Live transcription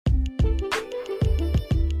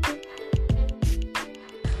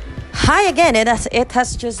Hi again. It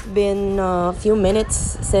has just been a few minutes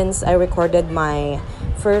since I recorded my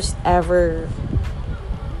first ever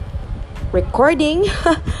recording,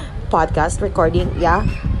 podcast recording. Yeah,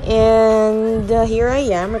 and here I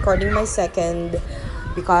am recording my second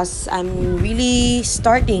because I'm really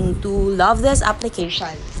starting to love this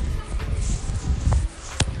application.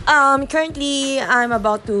 Currently I'm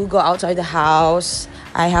about to go outside the house.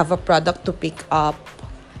 I have a product to pick up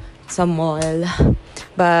some mall,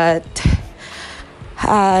 but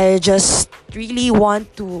I just really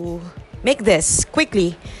want to make this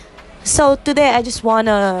quickly. So today I just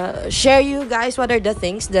wanna share you guys what are the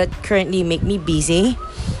things that currently make me busy.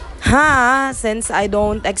 Since I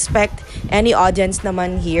don't expect any audience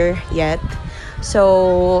naman here yet.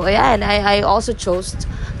 So yeah, and I also chose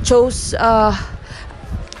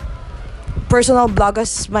personal blog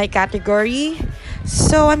as my category.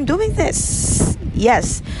 So I'm doing this.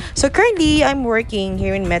 Yes. So currently I'm working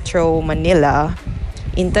here in Metro Manila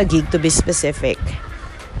in Taguig to be specific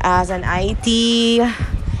as an IT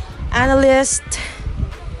analyst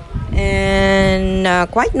in a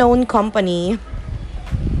quite known company.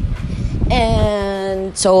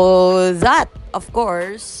 And so that of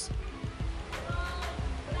course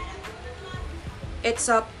it's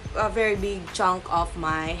a very big chunk of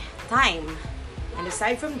my time. And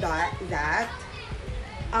aside from that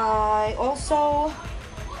I also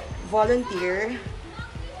volunteer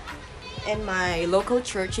in my local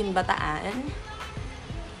church in Bataan.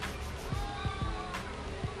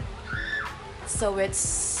 So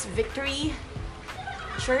it's Victory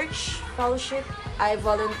Church Fellowship. I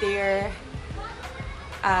volunteer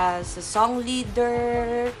as a song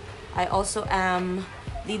leader. I also am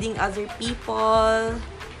leading other people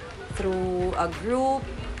through a group.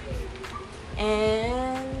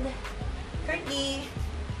 And currently,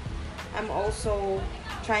 I'm also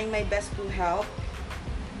trying my best to help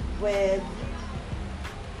with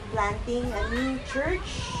planting a new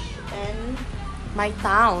church in my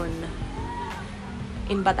town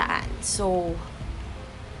in Bataan. So,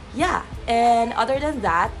 yeah. And other than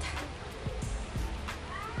that,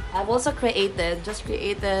 I've also created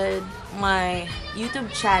my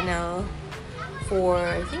YouTube channel for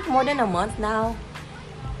I think more than a month now,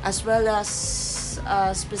 as well as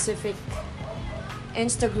a specific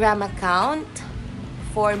Instagram account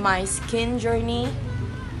for my skin journey.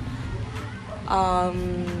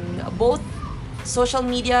 Both social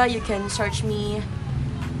media, you can search me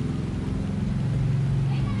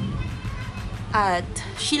at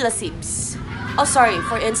Sheila Sibs. Oh, sorry,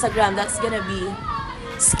 for Instagram, that's gonna be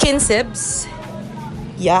Skin Sibs.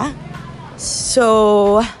 Yeah.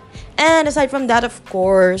 So, and aside from that, of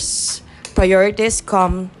course, priorities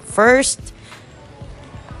come first.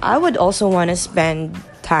 I would also want to spend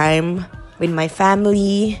time with my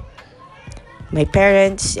family, my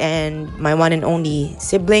parents, and my one and only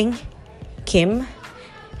sibling, Kim.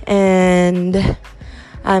 And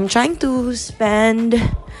I'm trying to spend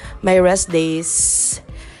my rest days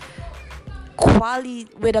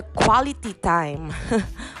with a quality time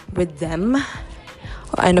with them.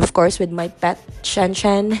 And of course, with my pet, Shen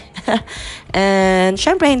Shen. And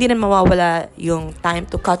syempre, hindi na mawawala yung time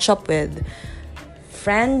to catch up with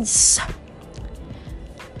friends.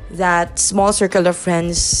 That small circle of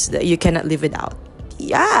friends that you cannot live without.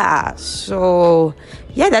 Yeah, so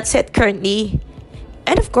yeah, that's it currently.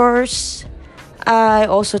 And of course, I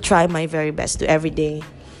also try my very best to every day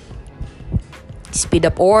speed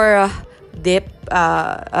up or dig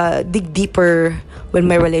deeper with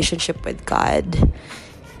my relationship with God.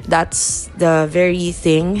 That's the very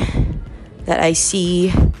thing that I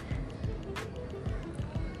see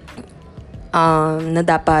na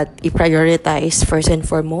dapat i-prioritize first and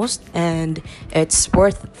foremost, and it's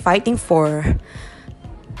worth fighting for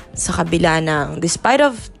sa kabila ng despite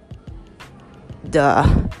of the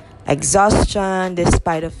exhaustion,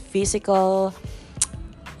 despite of physical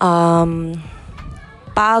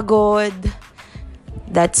pagod.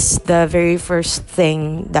 That's the very first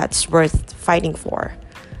thing that's worth fighting for.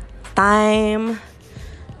 Time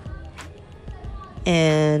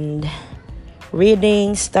and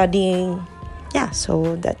reading, studying. Yeah,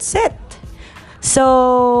 so that's it.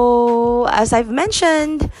 So, as I've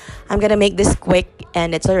mentioned, I'm gonna make this quick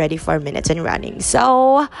and it's already 4 minutes and running.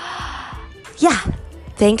 So, yeah,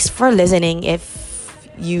 thanks for listening if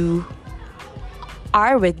you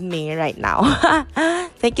are with me right now.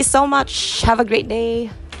 Thank you so much. Have a great day.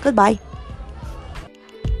 Goodbye.